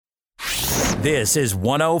This is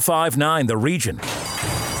 105.9 The Region.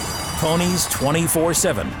 Ponies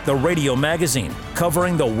 24/7, the radio magazine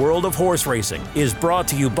covering the world of horse racing, is brought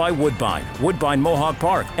to you by Woodbine, Woodbine Mohawk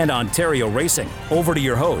Park, and Ontario Racing. Over to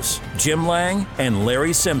your hosts, Jim Lang and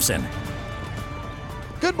Larry Simpson.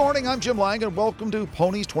 Good morning, I'm Jim Lang, and welcome to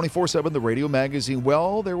Ponies 24/7, the radio magazine.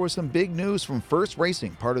 Well, there was some big news from First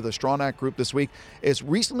Racing, part of the Stronach Group this week, as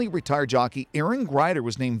recently retired jockey Aaron Greider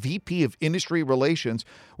was named VP of Industry Relations,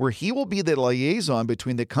 where he will be the liaison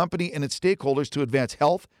between the company and its stakeholders to advance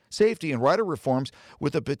health, safety, and rider reforms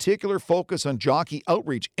with a particular focus on jockey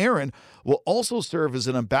outreach. Aaron will also serve as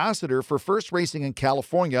an ambassador for First Racing in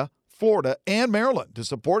California, Florida, and Maryland to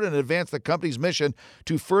support and advance the company's mission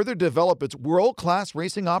to further develop its world-class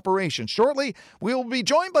racing operation. Shortly, we will be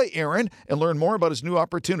joined by Aaron and learn more about his new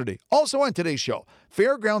opportunity. Also on today's show,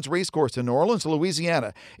 Fairgrounds Racecourse in New Orleans,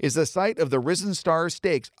 Louisiana is the site of the Risen Star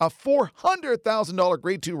Stakes, a $400,000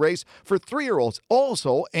 Grade 2 race for 3-year-olds.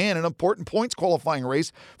 Also, and an important points qualifying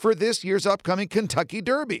race for this year's upcoming Kentucky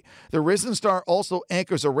Derby. The Risen Star also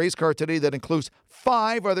anchors a race car today that includes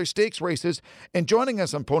 5 other stakes races. And joining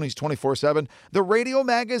us on Ponies 24/7, the radio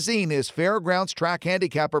magazine, is Fairgrounds track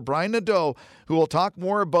handicapper Brian Nadeau, who will talk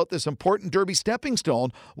more about this important Derby stepping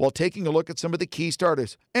stone while taking a look at some of the key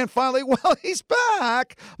starters. And finally, well, he's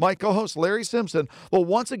back. My co-host Larry Simpson will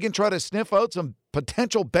once again try to sniff out some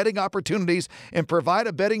potential betting opportunities and provide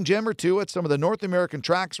a betting gem or two at some of the North American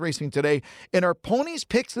tracks racing today. In our Ponies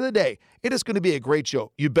Picks of the Day, it is going to be a great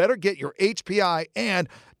show. You better get your HPI and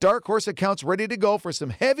Dark Horse accounts ready to go for some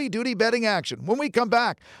heavy-duty betting action. When we come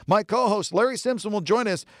back, my co-host Larry Simpson will join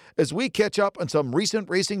us as we catch up on some recent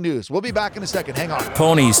racing news. We'll be back in a second. Hang on.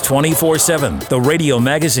 Ponies 24/7, the radio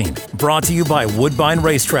magazine, brought to you by Woodbine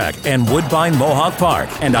Racetrack and Woodbine Mohawk Park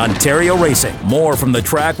and Ontario Racing. More from the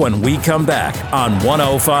track when we come back on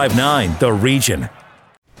 105.9 The Region.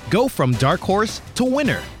 Go from Dark Horse to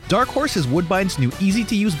winner. Dark Horse is Woodbine's new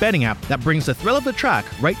easy-to-use betting app that brings the thrill of the track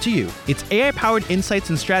right to you. Its AI-powered insights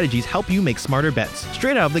and strategies help you make smarter bets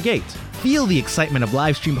straight out of the gate. Feel the excitement of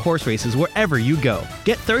live-streamed horse races wherever you go.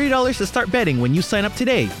 Get $30 to start betting when you sign up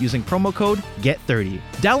today using promo code GET30.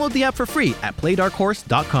 Download the app for free at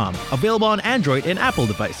playdarkhorse.com. Available on Android and Apple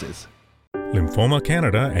devices. Lymphoma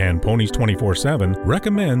Canada and Ponies 24/7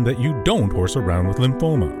 recommend that you don't horse around with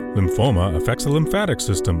lymphoma. Lymphoma affects the lymphatic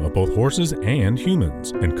system of both horses and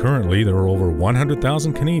humans, and currently there are over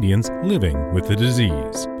 100,000 Canadians living with the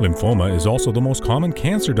disease. Lymphoma is also the most common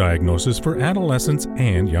cancer diagnosis for adolescents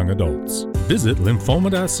and young adults. Visit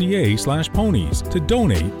lymphoma.ca/ponies to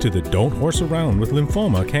donate to the Don't Horse Around with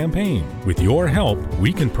Lymphoma campaign. With your help,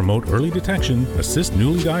 we can promote early detection, assist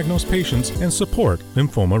newly diagnosed patients, and support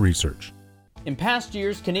lymphoma research. In past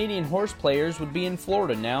years, Canadian horse players would be in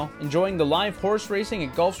Florida now, enjoying the live horse racing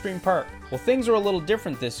at Gulfstream Park. Well, things are a little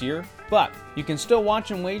different this year, but you can still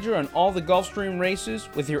watch and wager on all the Gulfstream races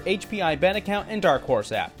with your HPI Bet account and Dark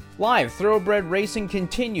Horse app. Live thoroughbred racing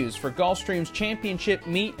continues for Gulfstream's championship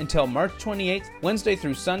meet until March 28th, Wednesday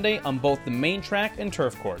through Sunday on both the main track and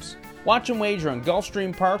turf course. Watch and wager on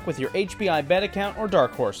Gulfstream Park with your HPI Bet account or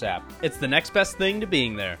Dark Horse app. It's the next best thing to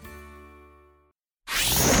being there.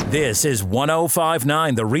 This is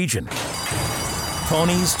 105.9 The Region.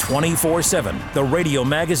 Ponies 24/7, the radio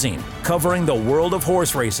magazine covering the world of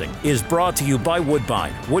horse racing, is brought to you by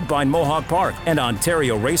Woodbine, Woodbine Mohawk Park, and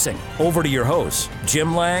Ontario Racing. Over to your hosts,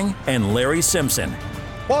 Jim Lang and Larry Simpson.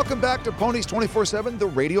 Welcome back to Ponies 24/7, the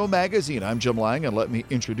radio magazine. I'm Jim Lang, and let me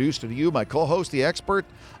introduce to you my co-host, the expert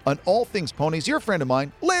on all things ponies, your friend of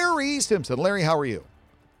mine, Larry Simpson. Larry, how are you?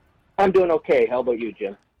 I'm doing okay. How about you,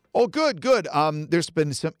 Jim? Oh, good. There's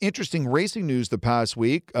been some interesting racing news the past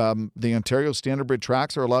week. The Ontario Standardbred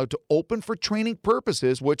tracks are allowed to open for training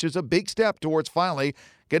purposes, which is a big step towards finally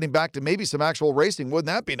getting back to maybe some actual racing. Wouldn't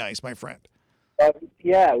that be nice, my friend?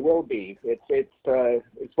 Yeah, it will be. It's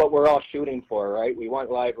what we're all shooting for, right? We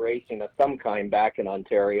want live racing of some kind back in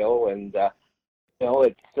Ontario, and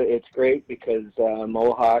it's great because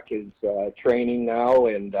Mohawk is training now,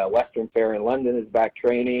 and Western Fair in London is back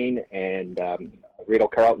training, and Rideau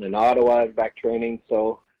Carleton in Ottawa is back training.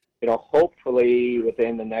 So, hopefully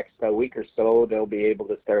within the next week or so, they'll be able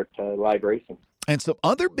to start live racing. And some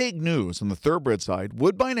other big news on the thoroughbred side,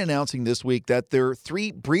 Woodbine announcing this week that their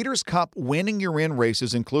 3 Breeders' Cup winning your in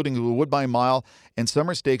races, including the Woodbine Mile and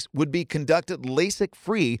Summer Stakes, would be conducted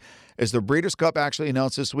LASIK-free, as the Breeders' Cup actually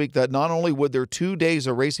announced this week that not only would their 2 days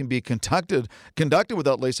of racing be conducted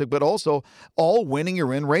without LASIK, but also all winning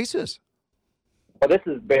your in races. Well, this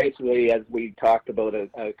is basically, as we talked about a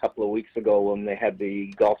couple of weeks ago when they had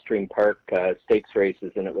the Gulfstream Park stakes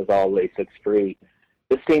races and it was all LASIK free.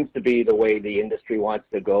 this seems to be the way the industry wants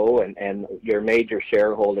to go, and your major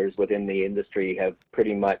shareholders within the industry have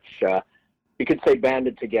pretty much, you could say,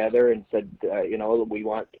 banded together and said, we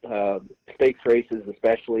want stakes races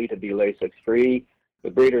especially to be Lasix free.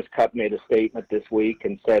 The Breeders' Cup made a statement this week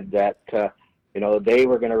and said that they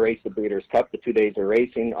were going to race the Breeders' Cup, the 2 days of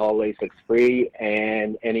racing, all Lasix free,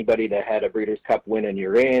 and anybody that had a Breeders' Cup win and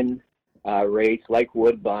you're in race like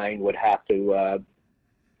Woodbine would have to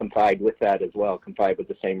complied with that as well, complied with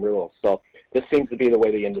the same rules. So this seems to be the way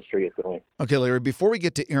the industry is going. Okay, Larry, before we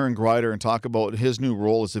get to Aaron Greider and talk about his new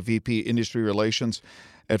role as the VP Industry Relations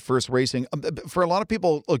at First Racing, for a lot of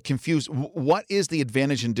people confused, what is the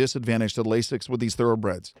advantage and disadvantage to Lasix with these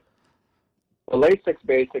thoroughbreds? Well, Lasix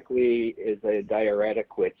basically is a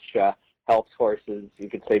diuretic which helps horses, you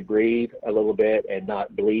could say, breathe a little bit and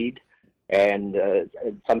not bleed. And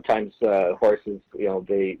sometimes horses,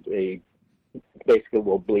 they basically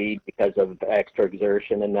will bleed because of extra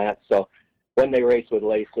exertion and that. So when they race with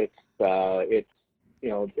Lasix, it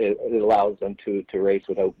allows them to race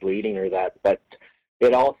without bleeding or that. But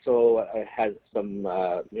it also has some,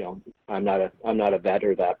 I'm not a vet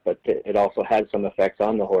or that, but it also has some effects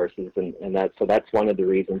on the horses and that. So that's one of the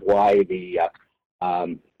reasons why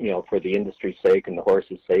for the industry's sake and the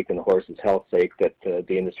horses' sake and the horses' health sake, that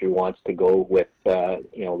the industry wants to go with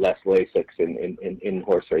less Lasix in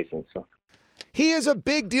horse racing. So. He is a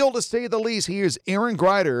big deal, to say the least. He is Aaron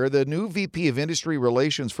Greider, the new VP of Industry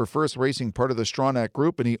Relations for First Racing, part of the Stronach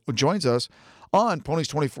Group, and he joins us on Ponies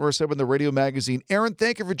 24/7, the radio magazine. Aaron,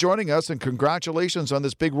 thank you for joining us, and congratulations on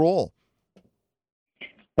this big role.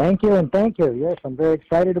 Thank you, and thank you. Yes, I'm very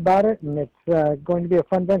excited about it, and it's going to be a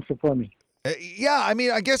fun venture for me.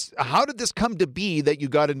 I guess, how did this come to be that you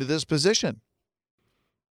got into this position?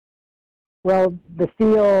 Well, the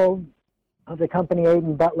CEO of the company,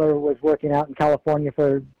 Aidan Butler, was working out in California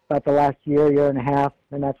for about the last year and a half,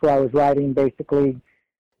 and that's where I was riding basically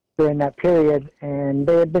during that period. And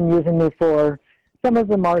they had been using me for some of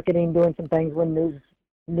the marketing, doing some things when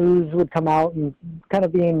news would come out, and kind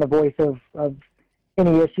of being the voice of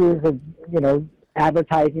any issues of,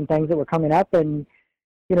 advertising things that were coming up. And,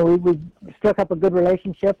 we struck up a good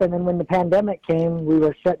relationship. And then when the pandemic came, we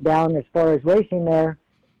were shut down as far as racing there.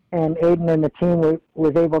 And Aidan and the team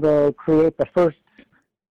was able to create the first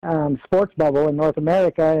sports bubble in North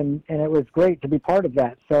America, and it was great to be part of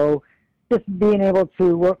that. So just being able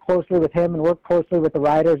to work closely with him and work closely with the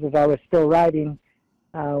riders as I was still riding,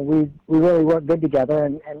 we really worked good together.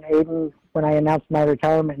 And Aidan, when I announced my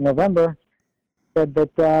retirement in November, said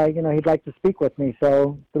that he'd like to speak with me.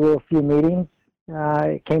 So through a few meetings,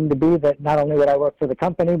 it came to be that not only would I work for the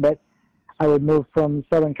company, but I would move from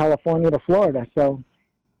Southern California to Florida. So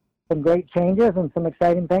some great changes and some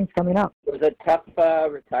exciting things coming up. Was it tough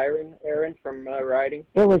retiring, Aaron, from riding?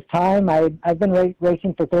 It was time. I've been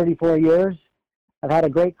racing for 34 years. I've had a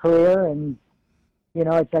great career, and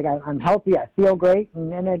it's like I'm healthy. I feel great,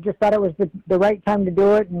 and I just thought it was the right time to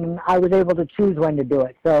do it, and I was able to choose when to do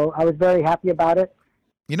it. So I was very happy about it.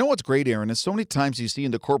 You know what's great, Aaron, is so many times you see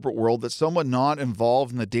in the corporate world that someone not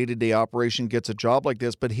involved in the day-to-day operation gets a job like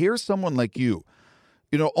this, but here's someone like you.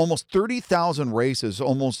 Almost 30,000 races,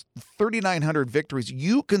 almost 3,900 victories.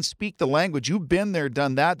 You can speak the language. You've been there,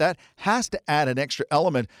 done that. That has to add an extra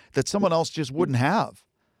element that someone else just wouldn't have.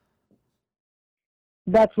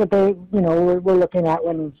 That's what they, were looking at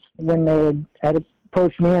when they had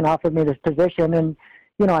approached me and offered me this position. And,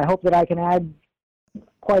 I hope that I can add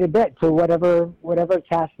quite a bit to whatever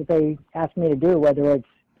task that they ask me to do, whether it's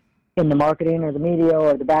in the marketing or the media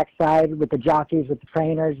or the backside with the jockeys, with the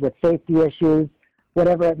trainers, with safety issues,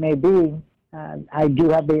 whatever it may be. I do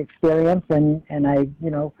have the experience, and I,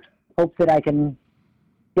 hope that I can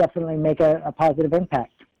definitely make a positive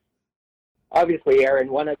impact. Obviously,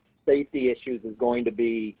 Aaron, one of the safety issues is going to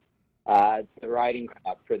be the riding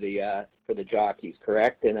crop for the jockeys,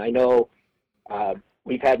 correct? And I know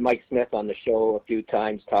we've had Mike Smith on the show a few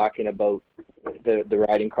times talking about the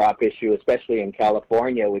riding crop issue, especially in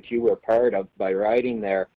California, which you were part of by riding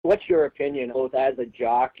there. What's your opinion, both as a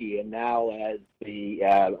jockey and now as the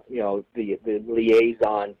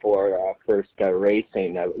liaison for First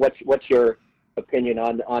Racing? What's your opinion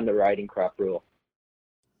on the riding crop rule?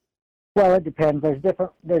 Well, it depends. There's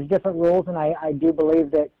different rules, and I do believe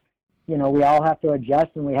that we all have to adjust,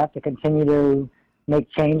 and we have to continue to make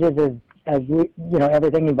changes as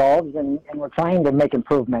everything evolves, and we're trying to make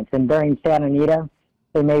improvements. And during Santa Anita,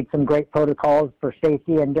 they made some great protocols for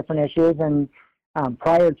safety and different issues, and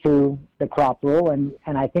prior to the crop rule, and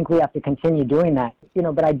I think we have to continue doing that.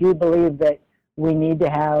 But I do believe that we need to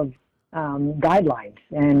have guidelines,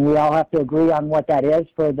 and we all have to agree on what that is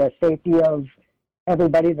for the safety of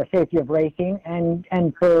everybody the safety of racing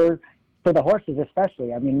and for the horses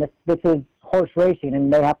especially. I mean, this is horse racing,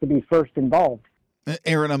 and they have to be first involved.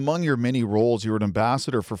 Aaron, among your many roles, you're an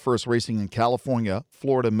ambassador for First Racing in California,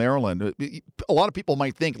 Florida, Maryland. A lot of people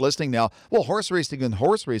might think, listening now, well, horse racing and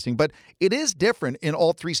horse racing, but it is different in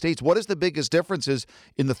all three states. What is the biggest differences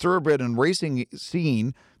in the thoroughbred and racing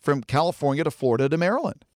scene from California to Florida to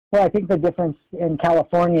Maryland? Well, I think the difference in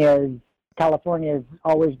California has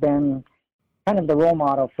always been kind of the role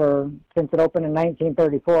model since it opened in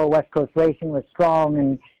 1934. West Coast racing was strong,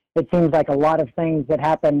 and it seems like a lot of things that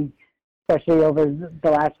happened, especially over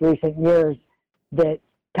the last recent years, that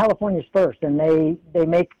California's first, and they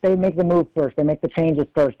make the move first, they make the changes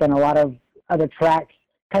first, and a lot of other tracks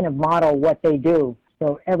kind of model what they do.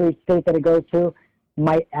 So every state that it goes to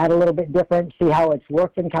might add a little bit different, see how it's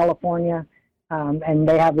worked in California, and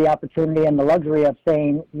they have the opportunity and the luxury of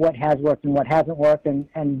saying what has worked and what hasn't worked, and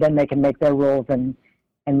then they can make their rules and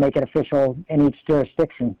make it official in each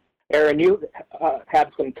jurisdiction. Aaron, you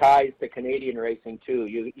have some ties to Canadian racing, too.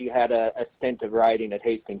 You had a stint of riding at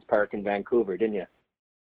Hastings Park in Vancouver, didn't you?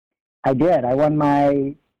 I did. I won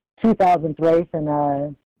my 2000th race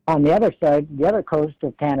on the other side, the other coast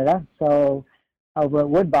of Canada, so over at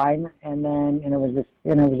Woodbine, and it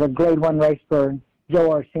was a Grade 1 race for Joe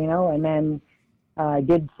Orsino, and then I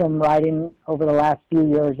did some riding over the last few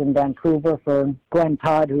years in Vancouver for Glenn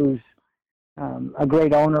Todd, who's a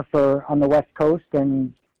great owner on the West Coast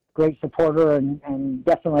and great supporter and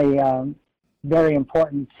definitely very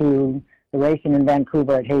important to the racing in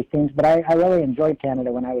Vancouver at Hastings. But I really enjoyed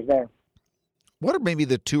Canada when I was there. What are maybe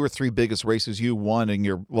the 2 or 3 biggest races you won in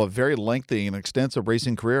your very lengthy and extensive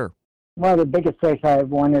racing career? Well, the biggest race I've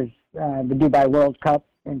won is the Dubai World Cup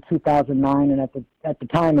in 2009, and at the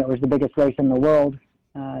time it was the biggest race in the world.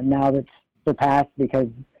 Now that's surpassed because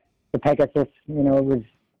the Pegasus, it was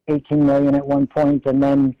 18 million at one point, and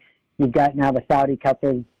then you've got now the Saudi Cup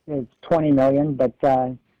is 20 million, but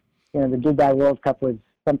the Dubai World Cup was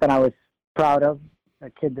something I was proud of. A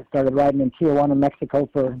kid that started riding in Tijuana, Mexico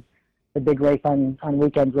for the big race on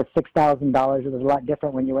weekends with $6,000. It was a lot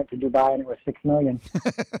different when you went to Dubai and it was $6 million.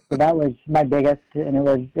 So that was my biggest, and it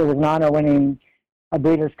was an honor winning a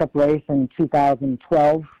Breeders' Cup race in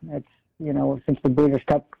 2012. It's since the Breeders'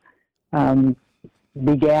 Cup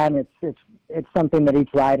began, it's something that each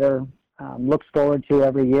rider looks forward to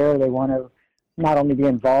every year. They want to not only be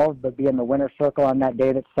involved, but be in the winner's circle on that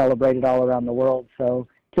day that's celebrated all around the world. So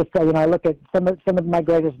just, I look at some of my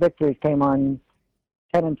greatest victories came on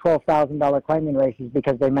 $10,000 and $12,000 claiming races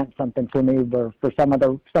because they meant something to me or for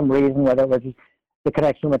some reason, whether it was the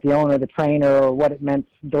connection with the owner, the trainer, or what it meant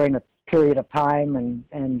during a period of time.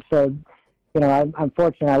 And so, I'm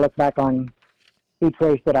fortunate. I look back on each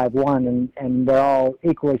race that I've won, and they're all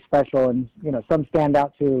equally special. And, some stand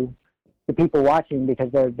out to the people watching because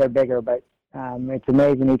they're bigger, but it's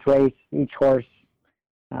amazing. Each race, each horse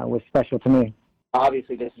was special to me.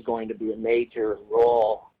 Obviously, this is going to be a major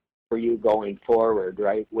role for you going forward,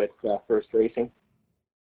 right, with First Racing?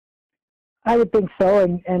 I would think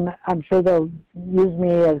so, and I'm sure they'll use me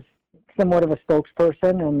as somewhat of a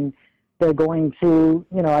spokesperson, and they're going to,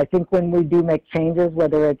 I think when we do make changes,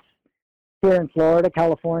 whether it's here in Florida,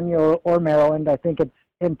 California, or Maryland, I think it's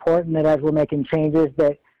important that as we're making changes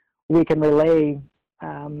that we can relay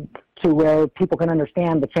to where people can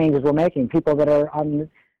understand the changes we're making. People that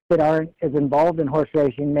aren't as involved in horse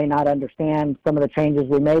racing may not understand some of the changes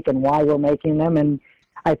we make and why we're making them. And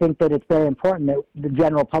I think that it's very important that the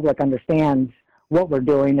general public understands what we're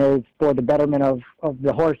doing is for the betterment of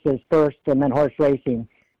the horses first and then horse racing.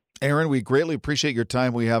 Aaron, we greatly appreciate your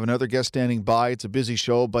time. We have another guest standing by. It's a busy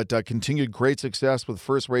show, but continued great success with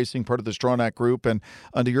First Racing, part of the Stronach Group. And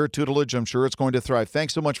under your tutelage, I'm sure it's going to thrive.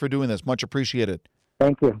 Thanks so much for doing this. Much appreciated.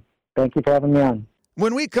 Thank you. Thank you for having me on.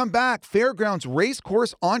 When we come back, Fairgrounds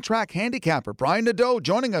Racecourse on-track handicapper Brian Nadeau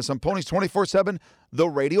joining us on Ponies 24/7, the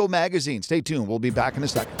radio magazine. Stay tuned. We'll be back in a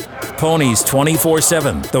second. Ponies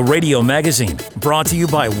 24/7, the radio magazine. Brought to you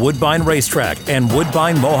by Woodbine Racetrack and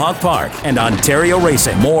Woodbine Mohawk Park and Ontario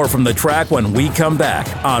Racing. More from the track when we come back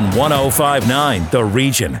on 105.9 The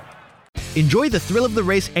Region. Enjoy the thrill of the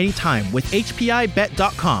race anytime with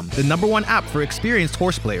HPIBet.com, the #1 app for experienced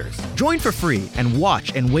horse players. Join for free and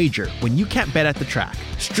watch and wager when you can't bet at the track.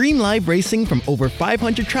 Stream live racing from over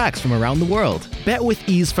 500 tracks from around the world. Bet with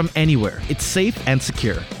ease from anywhere. It's safe and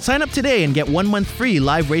secure. Sign up today and get 1 month free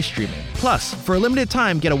live race streaming. Plus, for a limited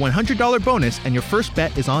time, get a $100 bonus and your first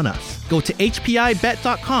bet is on us. Go to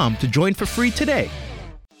HPIBet.com to join for free today.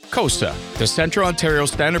 COSA, the Central Ontario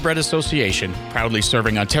Standardbred Association, proudly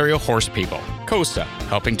serving Ontario horse people. COSA,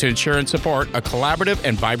 helping to ensure and support a collaborative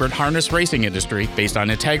and vibrant harness racing industry based on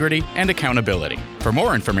integrity and accountability. For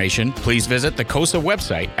more information, please visit the COSA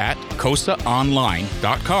website at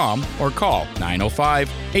cosaonline.com or call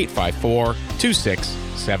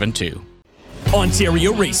 905-854-2672.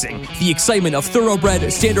 Ontario Racing, the excitement of thoroughbred,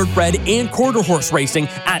 standardbred, and quarter horse racing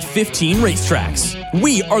at 15 racetracks.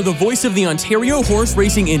 We are the voice of the Ontario horse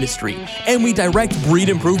racing industry, and we direct breed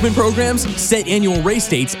improvement programs, set annual race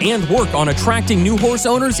dates, and work on attracting new horse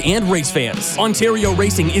owners and race fans. Ontario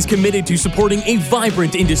Racing is committed to supporting a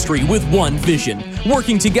vibrant industry with one vision,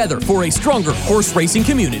 working together for a stronger horse racing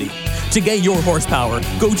community. To get your horsepower,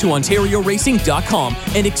 go to OntarioRacing.com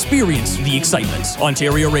and experience the excitement.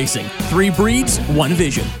 Ontario Racing, 3 breeds, 1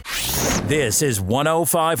 vision. This is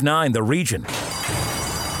 105.9 The Region.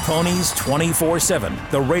 Ponies 24/7,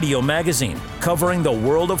 the radio magazine covering the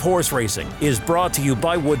world of horse racing, is brought to you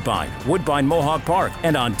by Woodbine Mohawk Park,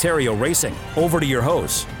 and Ontario Racing. Over to your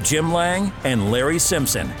hosts, Jim Lang and Larry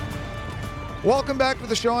Simpson. Welcome back to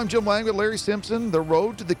the show. I'm Jim Lang with Larry Simpson. The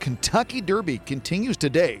road to the Kentucky Derby continues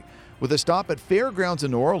today with a stop at Fairgrounds in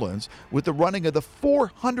New Orleans with the running of the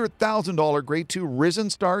 $400,000 Grade 2 Risen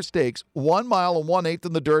Star Stakes, 1 mile and 1/8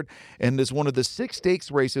 in the dirt, and is one of the 6 stakes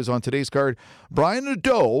races on today's card. Brian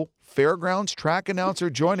Nadeau, Fairgrounds track announcer,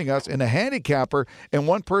 joining us, and a handicapper and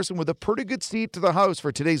one person with a pretty good seat to the house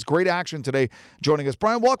for today's great action today, joining us.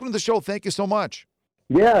 Brian, welcome to the show. Thank you so much.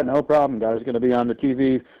 Yeah, no problem, guys. Going to be on the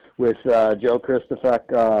TV with Joe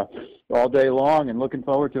Christofek all day long, and looking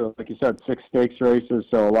forward to it. Like you said, 6 stakes races,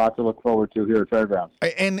 so a lot to look forward to here at Fairgrounds.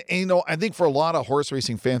 And you know, I think for a lot of horse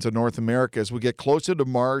racing fans in North America, as we get closer to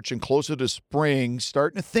March and closer to spring,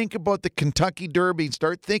 starting to think about the Kentucky Derby,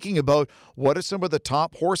 start thinking about what are some of the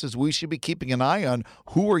top horses we should be keeping an eye on.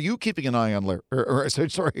 Who are you keeping an eye on,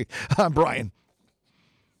 Brian?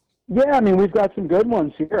 Yeah, I mean, we've got some good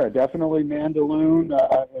ones here. Definitely Mandaloon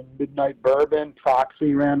and Midnight Bourbon.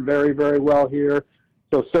 Proxy ran very, very well here.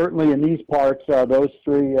 So certainly in these parts, those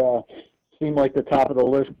 3 seem like the top of the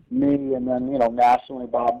list to me. And then, you know, nationally,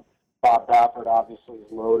 Bob Baffert obviously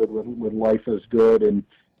is loaded with Life is Good and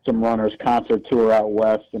some runners, Concert Tour out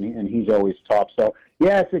west, and he's always top. So,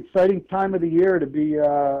 yeah, it's an exciting time of the year to be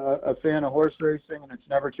a fan of horse racing, and it's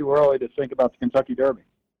never too early to think about the Kentucky Derby.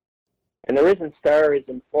 And the Risen Star is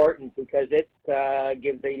important because it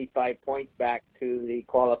gives 85 points back to the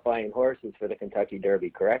qualifying horses for the Kentucky Derby,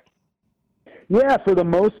 correct? Yeah, for the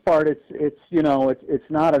most part, it's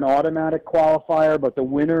not an automatic qualifier, but the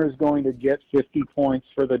winner is going to get 50 points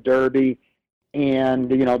for the Derby. And,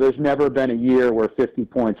 you know, there's never been a year where 50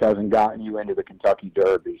 points hasn't gotten you into the Kentucky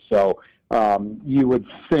Derby. So you would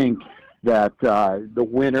think that the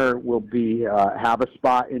winner will be have a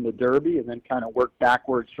spot in the Derby and then kind of work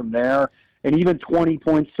backwards from there. And even 20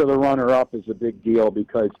 points to the runner-up is a big deal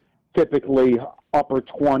because typically upper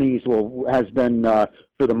 20s has been,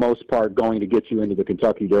 for the most part, going to get you into the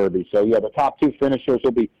Kentucky Derby. So, yeah, the top 2 finishers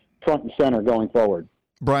will be front and center going forward.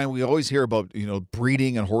 Brian, we always hear about, you know,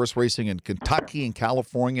 breeding and horse racing in Kentucky and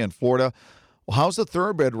California and Florida. Well, how's the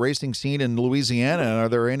thoroughbred racing scene in Louisiana, and are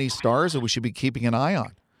there any stars that we should be keeping an eye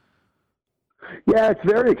on? Yeah, it's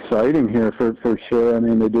very exciting here for sure. I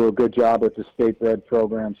mean, they do a good job with the state-bred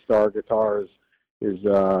program. Star Guitars is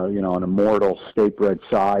you know, an immortal state-bred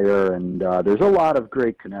sire, and there's a lot of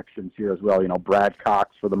great connections here as well. You know, Brad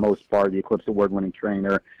Cox, for the most part, the Eclipse Award-winning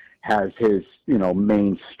trainer, has his, you know,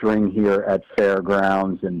 main string here at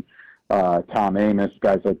Fairgrounds, and Tom Amos,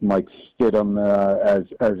 guys like Mike Stidham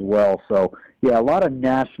as well. So, yeah, a lot of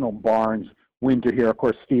national barns winter here. Of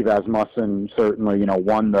course, Steve Asmussen certainly, you know,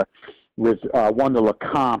 won the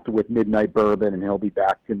Lecomte with Midnight Bourbon, and he'll be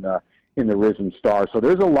back in the Risen Star. So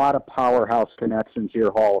there's a lot of powerhouse connections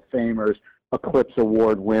here, Hall of Famers, Eclipse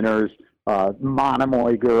Award winners,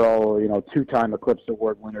 Monomoy Girl, you know, 2-time Eclipse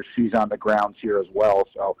Award winner. She's on the grounds here as well.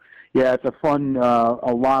 So, yeah, it's a fun,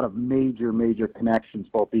 a lot of major connections,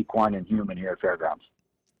 both equine and human, here at Fairgrounds.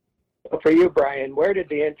 Well, for you, Brian, where did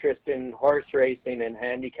the interest in horse racing and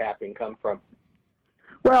handicapping come from?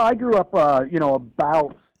 Well, I grew up, you know,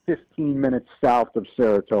 about 15 minutes south of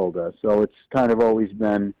Saratoga, so it's kind of always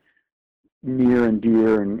been near and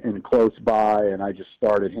dear and close by, and I just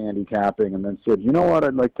started handicapping and then said, you know what,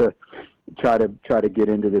 I'd like to try to get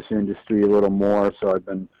into this industry a little more. So I've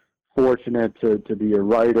been fortunate to be a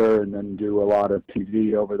writer and then do a lot of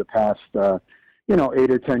TV over the past 8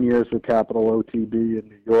 or 10 years with Capital OTB in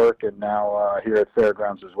New York, and now here at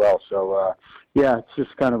Fairgrounds as well. So yeah, it's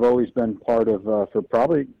just kind of always been part of for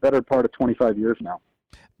probably better part of 25 years now.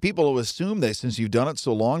 people assume that since you've done it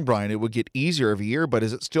so long, Brian, it would get easier every year, but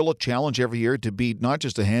is it still a challenge every year to be not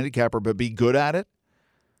just a handicapper, but be good at it?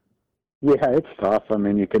 Yeah, it's tough. I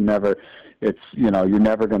mean, you're never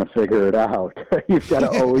going to figure it out. You've got to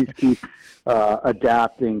always keep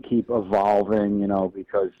adapting, keep evolving,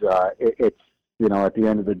 because it's, at the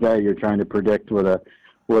end of the day, you're trying to predict what a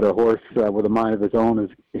horse with a mind of his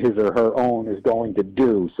own his or her own is going to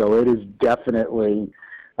do. So it is definitely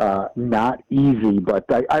not easy, but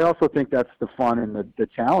I also think that's the fun and the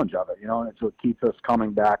challenge of it, and it's what keeps us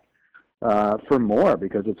coming back for more,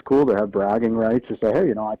 because it's cool to have bragging rights to say,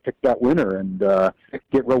 hey, I picked that winner and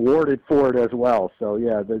get rewarded for it as well. So,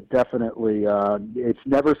 yeah, there's definitely it's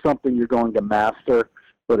never something you're going to master,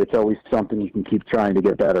 but it's always something you can keep trying to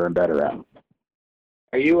get better and better at.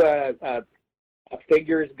 Are you a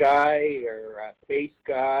figures guy or a face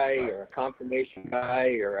guy or a confirmation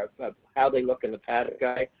guy or a how they look in the paddock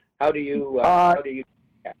guy? How do you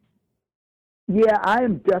Yeah, I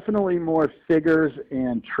am definitely more figures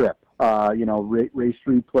and trip. Race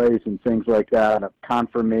replays and things like that.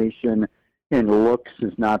 Confirmation in looks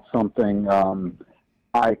is not something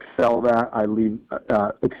I excel at. I leave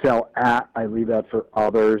that for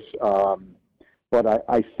others. But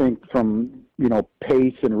I think from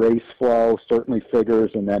pace and race flow, certainly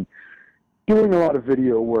figures, and then doing a lot of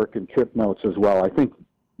video work and trip notes as well. I think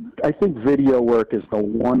video work is the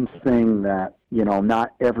one thing that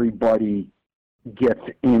not everybody gets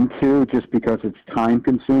into, just because it's time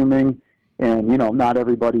consuming, and not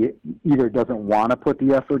everybody either doesn't want to put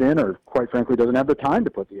the effort in, or quite frankly doesn't have the time to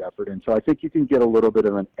put the effort in. So I think you can get a little bit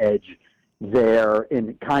of an edge there,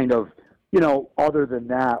 and kind of other than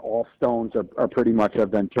that, all stones are pretty much have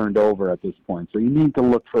been turned over at this point. So you need to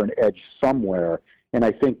look for an edge somewhere, and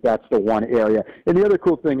I think that's the one area. And the other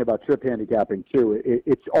cool thing about trip handicapping too,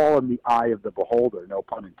 it's all in the eye of the beholder, no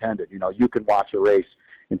pun intended. You can watch a race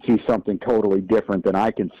and see something totally different than I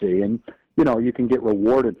can see. And, you can get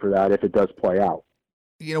rewarded for that if it does play out.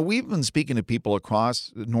 We've been speaking to people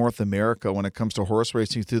across North America when it comes to horse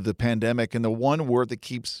racing through the pandemic, and the one word that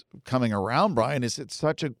keeps coming around, Brian, is it's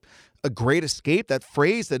such a great escape, that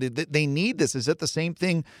phrase that they need this. Is it the same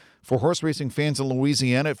thing for horse racing fans in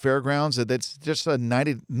Louisiana at fairgrounds, that's just a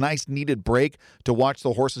nice needed break to watch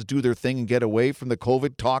the horses do their thing and get away from the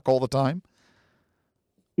COVID talk all the time?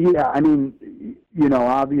 Yeah, I mean,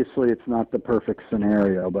 obviously it's not the perfect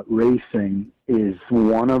scenario, but racing is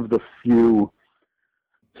one of the few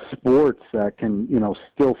sports that can,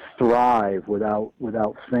 still thrive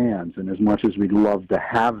without fans. And as much as we'd love to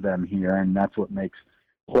have them here, and that's what makes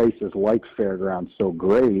places like fairgrounds so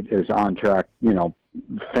great, is on-track,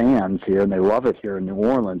 fans here, and they love it here in New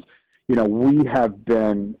Orleans.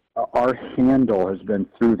 Our handle has been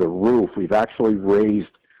through the roof. We've actually raised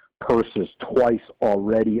purses twice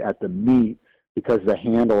already at the meet because the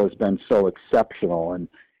handle has been so exceptional.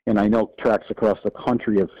 And I know tracks across the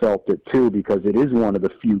country have felt it too, because it is one of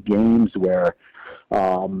the few games where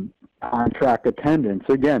on-track attendance,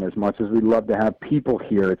 again, as much as we'd love to have people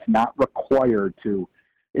here, it's not required to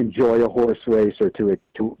enjoy a horse race or to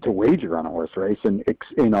wager on a horse race. And,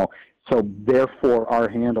 so therefore our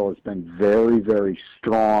handle has been very, very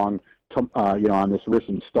strong. On this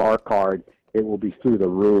Risen Star card, it will be through the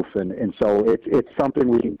roof. And so it's something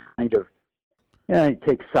we can kind of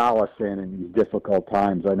take solace in these difficult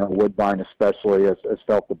times. I know Woodbine especially has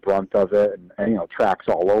felt the brunt of it, and tracks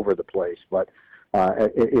all over the place. But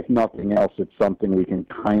if nothing else, it's something we can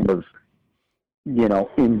kind of,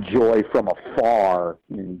 enjoy from afar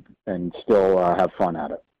and still have fun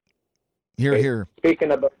at it. Here.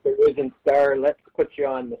 Speaking about the Risen Star, let's put you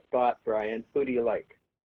on the spot, Brian. Who do you like?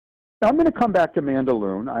 I'm going to come back to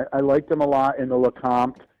Mandaloun. I liked him a lot in the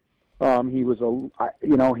Lecomte. He was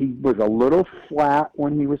a little flat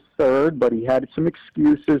when he was third, but he had some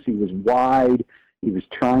excuses. He was wide. He was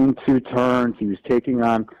trying 2 turns. He was taking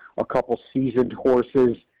on a couple seasoned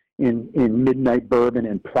horses in Midnight Bourbon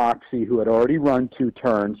and Proxy, who had already run 2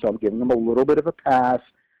 turns. So I'm giving him a little bit of a pass.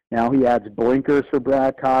 Now he adds blinkers for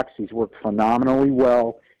Brad Cox. He's worked phenomenally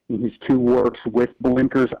well in his 2 works with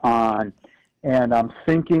blinkers on. And I'm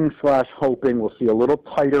thinking / hoping we'll see a little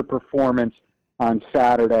tighter performance on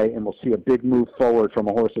Saturday, and we'll see a big move forward from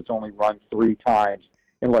a horse that's only run 3 times.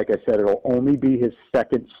 And like I said, it'll only be his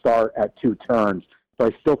second start at 2 turns. So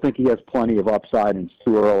I still think he has plenty of upside, and it's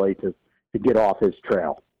too early to get off his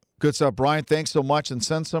trail. Good stuff, Brian. Thanks so much, and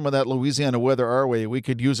send some of that Louisiana weather our way. We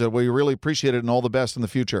could use it. We really appreciate it, and all the best in the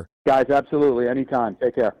future. Guys, absolutely. Anytime.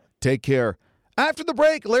 Take care. Take care. After the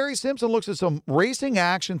break, Larry Simpson looks at some racing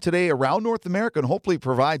action today around North America and hopefully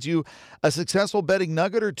provides you a successful betting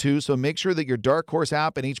nugget or two. So make sure that your Dark Horse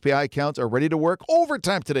app and HPI accounts are ready to work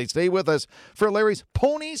overtime today. Stay with us for Larry's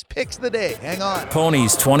Ponies Picks of the Day. Hang on.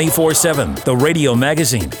 Ponies 24/7, the radio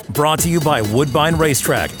magazine, brought to you by Woodbine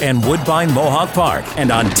Racetrack and Woodbine Mohawk Park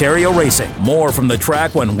and Ontario Racing. More from the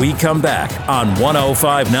track when we come back on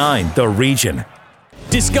 105.9 The Region.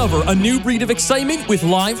 Discover a new breed of excitement with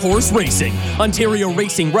live horse racing. Ontario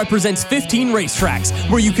Racing represents 15 racetracks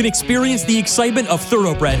where you can experience the excitement of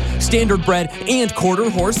thoroughbred, standardbred, and quarter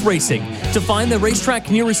horse racing. To find the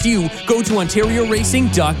racetrack nearest you, go to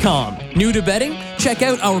OntarioRacing.com. New to betting? Check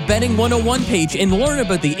out our Betting 101 page and learn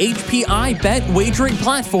about the HPI Bet wagering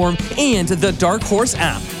platform and the Dark Horse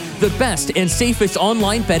app. The best and safest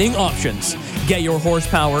online betting options. Get your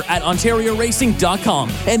horsepower at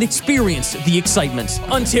OntarioRacing.com and experience the excitement.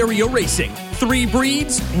 Ontario Racing. 3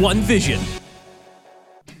 breeds, 1 vision.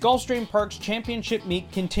 Gulfstream Park's championship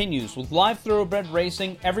meet continues with live thoroughbred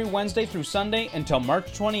racing every Wednesday through Sunday until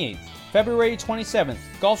March 28th. February 27th,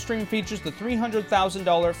 Gulfstream features the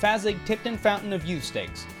 $300,000 Fazig-Tipton Fountain of Youth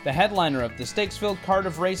Stakes, the headliner of the stakes-filled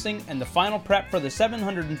Cardiff Racing, and the final prep for the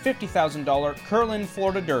 $750,000 Curlin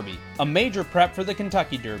Florida Derby, a major prep for the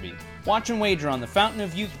Kentucky Derby. Watch and wager on the Fountain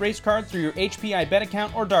of Youth race card through your HPI Bet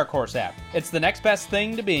account or Dark Horse app. It's the next best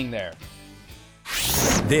thing to being there.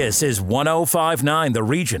 This is 105.9 The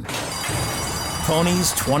Region.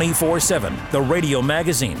 Ponies 24/7, the radio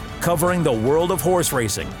magazine covering the world of horse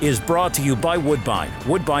racing, is brought to you by Woodbine,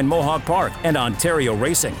 Woodbine Mohawk Park, and Ontario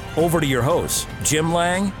Racing. Over to your hosts, Jim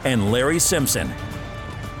Lang and Larry Simpson.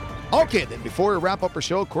 Okay, then, before we wrap up our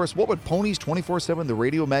show, of course, what would Ponies 24/7, the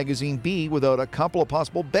radio magazine, be without a couple of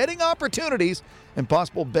possible betting opportunities and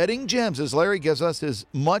possible betting gems, as Larry gives us his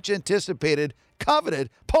much-anticipated, coveted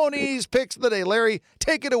Ponies Picks of the Day. Larry,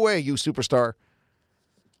 take it away, you superstar.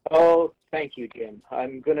 Oh, thank you, Jim.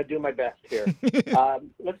 I'm going to do my best here.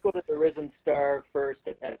 Let's go to the Risen Star first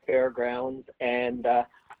at Fairgrounds. And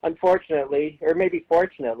unfortunately, or maybe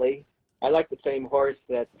fortunately, I like the same horse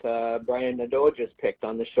that Brian Nadeau just picked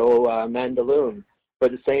on the show, Mandaloon, for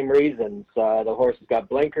the same reasons. The horse has got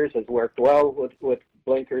blinkers, has worked well with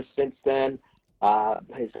blinkers since then,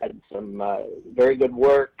 has had some very good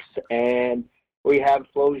works. And we have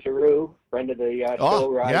Flo Giroux, friend of the show,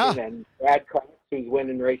 riding, and Brad Cox, who's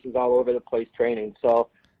winning races all over the place training. So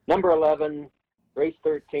number 11, race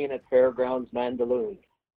 13 at Fairgrounds, Mandaloon.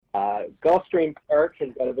 Gulfstream Park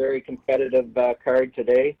has got a very competitive card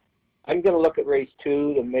today. I'm going to look at race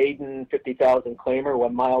 2, the maiden 50,000 claimer,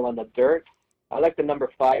 1 mile on the dirt. I like the number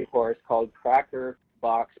 5 horse called Cracker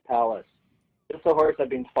Box Palace. This is a horse I've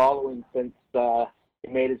been following since he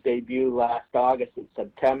made his debut last August and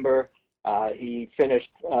September. He finished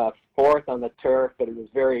 4th on the turf, but it was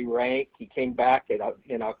very ranked. He came back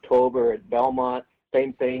in October at Belmont.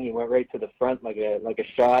 Same thing. He went right to the front like a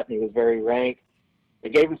shot, and he was very ranked. They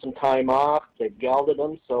gave him some time off. They gelded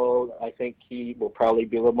him, so I think he will probably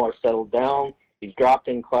be a little more settled down. He's dropped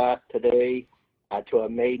in class today to a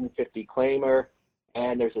maiden 50 claimer,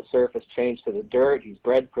 and there's a surface change to the dirt. He's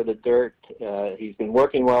bred for the dirt. He's been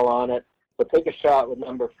working well on it. So take a shot with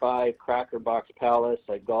number 5, Cracker Box Palace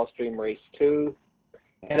at Gulfstream Race 2.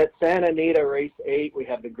 And at Santa Anita Race 8, we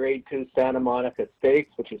have the Grade 2 Santa Monica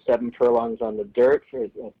Stakes, which is 7 furlongs on the dirt for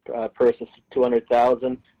a purse of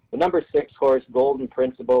 $200,000. The number 6 horse, Golden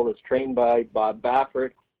Principle, is trained by Bob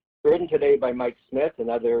Baffert, ridden today by Mike Smith,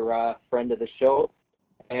 another friend of the show.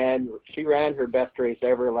 And she ran her best race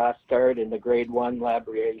ever last start in the Grade 1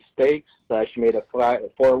 Labrier Stakes. She made a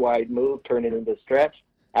 4-wide move, turned it into a stretch.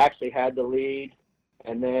 Actually had the lead,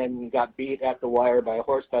 and then got beat at the wire by a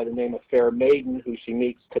horse by the name of Fair Maiden, who she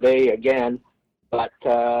meets today again. But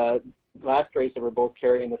last race, they were both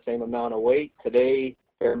carrying the same amount of weight. Today,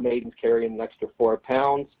 Fair Maiden's carrying an extra 4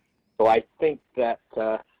 pounds. So I think that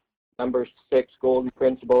number 6, Golden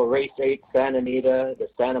Principle, race 8, Santa Anita, the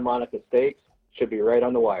Santa Monica Stakes, should be right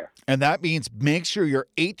on the wire. And that means make sure your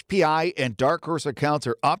HPI and Dark Horse accounts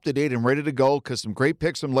are up to date and ready to go, because some great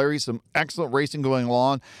picks from Larry, some excellent racing going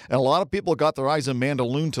on, and a lot of people got their eyes on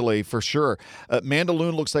Mandaloon today for sure.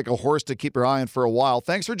 Mandaloon looks like a horse to keep your eye on for a while.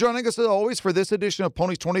 Thanks for joining us as always for this edition of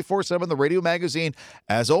Ponies 24/7, the radio magazine.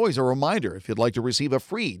 As always, a reminder, if you'd like to receive a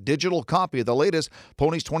free digital copy of the latest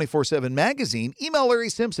Ponies 24/7 magazine, email Larry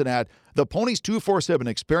Simpson at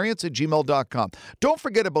theponies247experience@gmail.com. Don't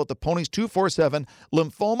forget about the Ponies 247 24/7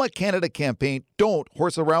 Lymphoma Canada campaign. Don't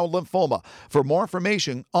horse around lymphoma. For more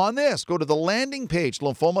information on this, go to the landing page,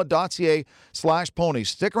 lymphoma.ca/ponies.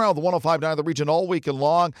 Stick around with 105.9 The Region all weekend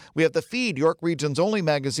long. We have the Feed, York Region's only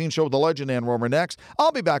magazine show with the legend Ann Romer next.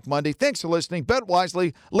 I'll be back Monday. Thanks for listening. Bet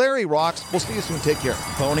wisely. Larry rocks. We'll see you soon. Take care.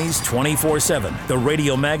 Ponies 24/7, the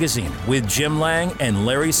radio magazine with Jim Lang and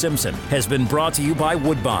Larry Simpson, has been brought to you by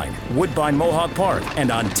Woodbine, Woodbine Mohawk Park,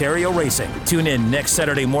 and Ontario Racing. Tune in next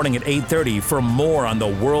Saturday morning at 8:30 for more on the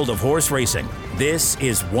world of horse racing. This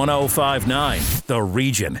is 105.9 The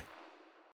Region.